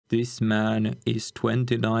This man is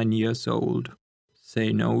 29 years old.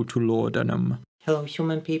 Say no to laudanum. Hello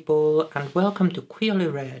human people, and welcome to Queerly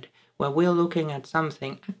Read, where we're looking at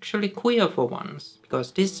something actually queer for once.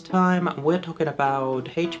 Because this time we're talking about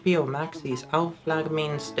HBO Max's Our Flag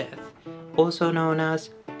Means Death, also known as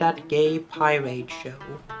That Gay Pirate Show.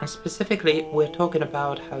 And specifically, we're talking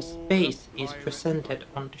about how space is presented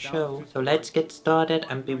on the show. So let's get started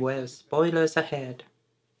and beware spoilers ahead.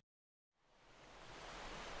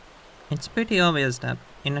 It's pretty obvious that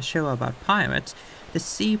in a show about pirates, the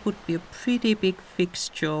sea would be a pretty big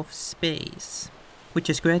fixture of space. Which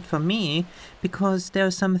is great for me, because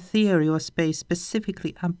there's some theory of space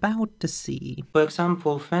specifically about the sea. For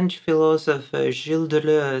example, French philosopher Gilles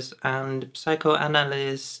Deleuze and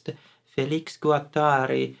psychoanalyst Félix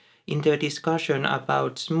Guattari, in their discussion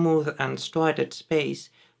about smooth and striated space,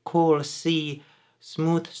 call sea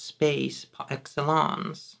smooth space par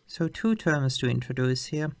excellence. So two terms to introduce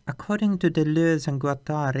here. According to Deleuze and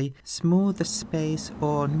Guattari, smooth space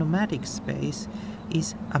or nomadic space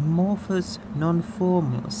is amorphous,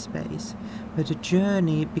 non-formal space, where the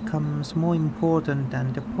journey becomes more important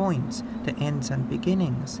than the points, the ends and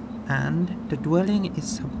beginnings, and the dwelling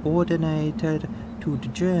is subordinated to the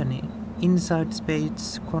journey. Inside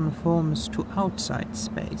space conforms to outside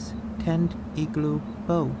space. Tent, igloo,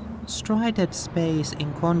 bow. Striated space,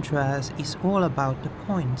 in contrast, is all about the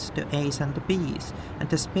points, the A's and the B's, and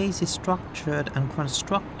the space is structured and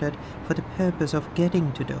constructed for the purpose of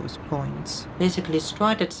getting to those points. Basically,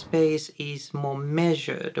 striated space is more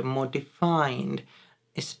measured, more defined,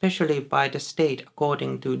 especially by the state,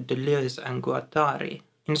 according to Deleuze and Guattari.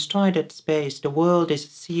 In striated space, the world is a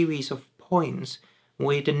series of points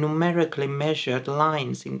with numerically measured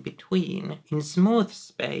lines in between. In smooth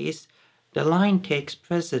space, the line takes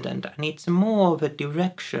precedent and it's more of a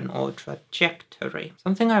direction or trajectory.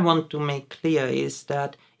 Something I want to make clear is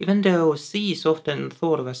that even though sea is often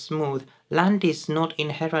thought of as smooth, land is not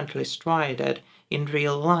inherently striated in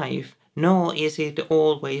real life, nor is it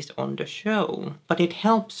always on the show. But it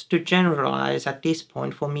helps to generalize at this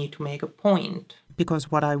point for me to make a point. Because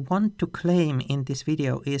what I want to claim in this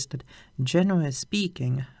video is that, generally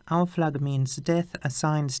speaking, Our Flag Means Death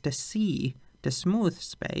assigns the sea, the smooth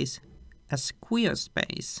space, as queer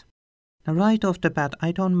space. Now, right off the bat,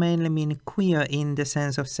 I don't mainly mean queer in the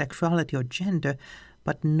sense of sexuality or gender,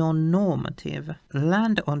 but non-normative.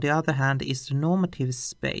 Land, on the other hand, is the normative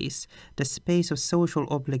space, the space of social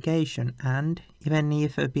obligation and, even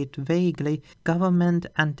if a bit vaguely, government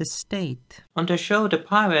and the state. On the show, the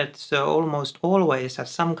pirates almost always have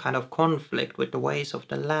some kind of conflict with the ways of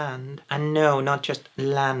the land. And no, not just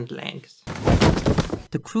land legs.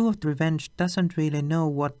 The crew of the Revenge doesn't really know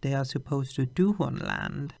what they are supposed to do on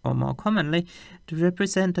land. Or more commonly, the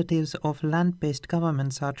representatives of land-based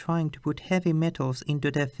governments are trying to put heavy metals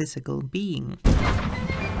into their physical being.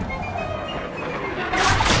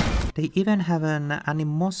 They even have an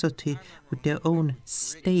animosity with their own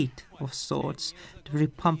state of sorts, the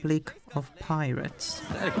Republic of Pirates. Is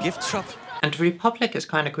that a gift shop? And the Republic is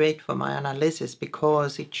kind of great for my analysis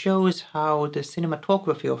because it shows how the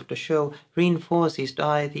cinematography of the show reinforces the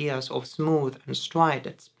ideas of smooth and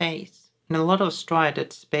striated space. In a lot of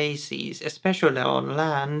striated spaces, especially on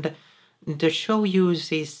land, the show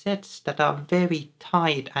uses sets that are very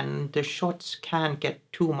tight and the shots can't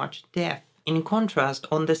get too much depth. In contrast,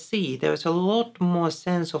 on the sea, there's a lot more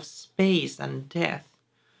sense of space and depth.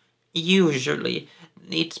 Usually,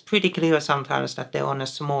 it's pretty clear sometimes that they're on a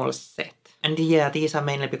small set. And yeah, these are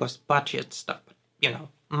mainly because budget stuff, but, you know,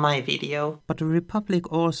 my video. But the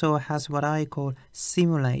Republic also has what I call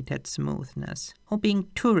simulated smoothness, or being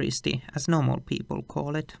touristy, as normal people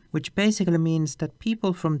call it, which basically means that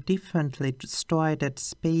people from differently striated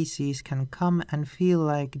spaces can come and feel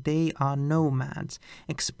like they are nomads,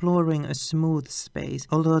 exploring a smooth space,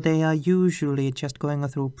 although they are usually just going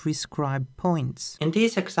through prescribed points. In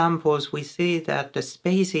these examples, we see that the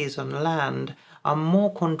spaces on land are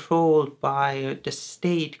more controlled by the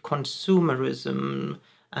state consumerism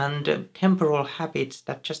and temporal habits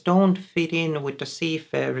that just don't fit in with the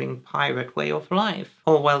seafaring pirate way of life.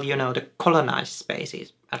 Or, well, you know, the colonized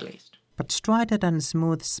spaces, at least. But striated and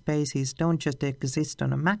smooth spaces don't just exist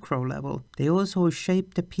on a macro level, they also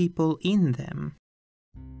shape the people in them.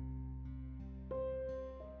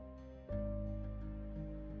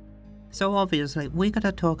 So obviously, we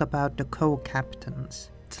gotta talk about the co-captains.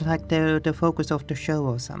 It's like they're the focus of the show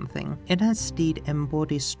or something. Ed and Steed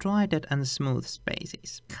embody striated and smooth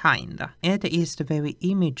spaces. Kinda. Ed is the very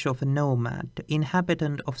image of a nomad, the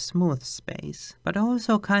inhabitant of smooth space, but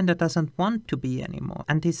also kinda doesn't want to be anymore,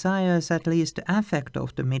 and desires at least the affect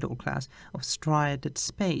of the middle class, of striated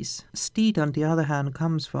space. Steed, on the other hand,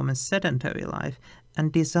 comes from a sedentary life,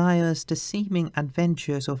 and desires the seeming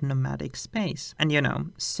adventures of nomadic space, and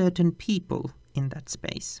certain people in that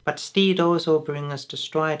space. But Steed also brings the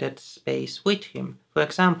striated space with him. For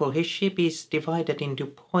example, his ship is divided into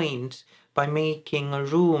points by making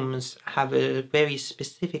rooms have a very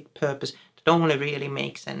specific purpose that only really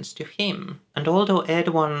makes sense to him. And although Ed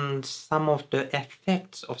wants some of the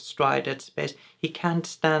effects of striated space, he can't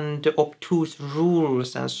stand the obtuse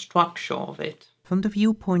rules and structure of it. From the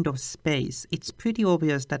viewpoint of space, it's pretty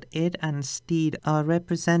obvious that Ed and Steed are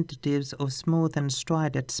representatives of smooth and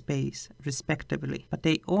striated space, respectively. But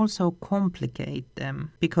they also complicate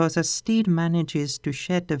them, because as Steed manages to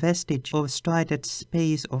shed the vestige of striated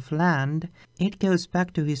space of land, Ed goes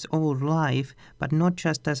back to his old life, but not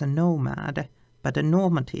just as a nomad, but a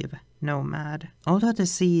normative nomad. Although the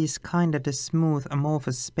sea is kinda the smooth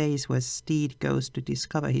amorphous space where Steed goes to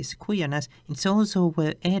discover his queerness, it's also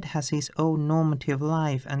where Ed has his own normative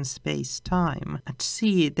life and space-time. At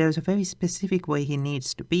sea, there's a very specific way he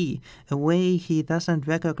needs to be, a way he doesn't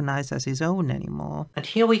recognize as his own anymore. And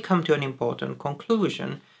here we come to an important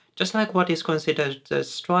conclusion. Just like what is considered the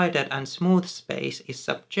striated and smooth space is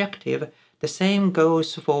subjective, the same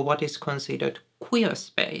goes for what is considered queer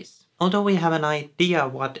space. Although we have an idea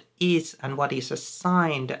what is and what is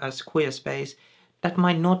assigned as queer space, that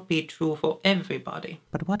might not be true for everybody.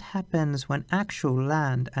 But what happens when actual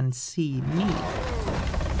land and sea meet?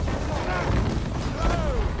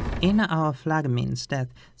 In Our Flag Means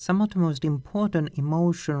Death, some of the most important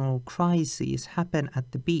emotional crises happen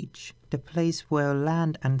at the beach, the place where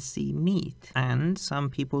land and sea meet, and some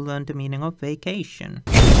people learn the meaning of vacation.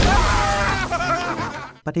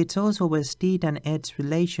 But it's also where Steed and Ed's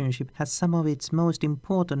relationship has some of its most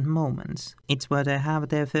important moments. It's where they have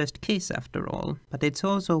their first kiss, after all, but it's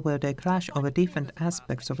also where they clash over different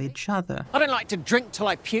aspects of each other. I don't like to drink till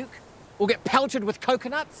I puke, or get pelted with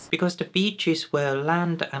coconuts. Because the beach is where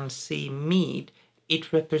land and sea meet,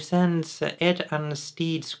 it represents Ed and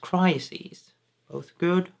Steed's crises, both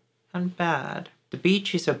good and bad. The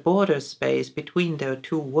beach is a border space between their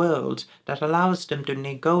two worlds that allows them to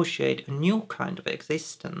negotiate a new kind of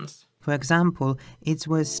existence. For example, it's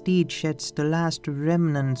where Steed sheds the last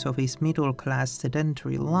remnants of his middle-class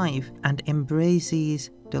sedentary life and embraces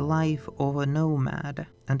the life of a nomad.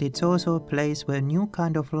 And it's also a place where a new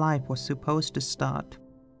kind of life was supposed to start,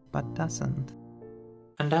 but doesn't.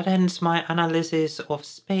 And that ends my analysis of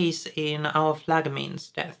space in Our Flag Means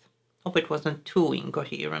Death. Hope it wasn't too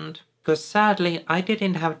incoherent. Because sadly, I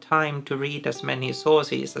didn't have time to read as many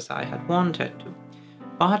sources as I had wanted to.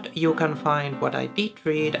 But you can find what I did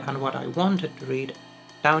read and what I wanted to read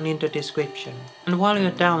down in the description. And while you're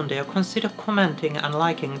down there, consider commenting and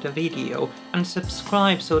liking the video, and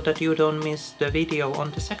subscribe so that you don't miss the video on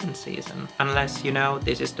the second season. Unless,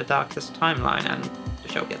 this is the darkest timeline and the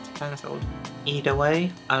show gets cancelled. Either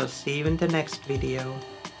way, I'll see you in the next video.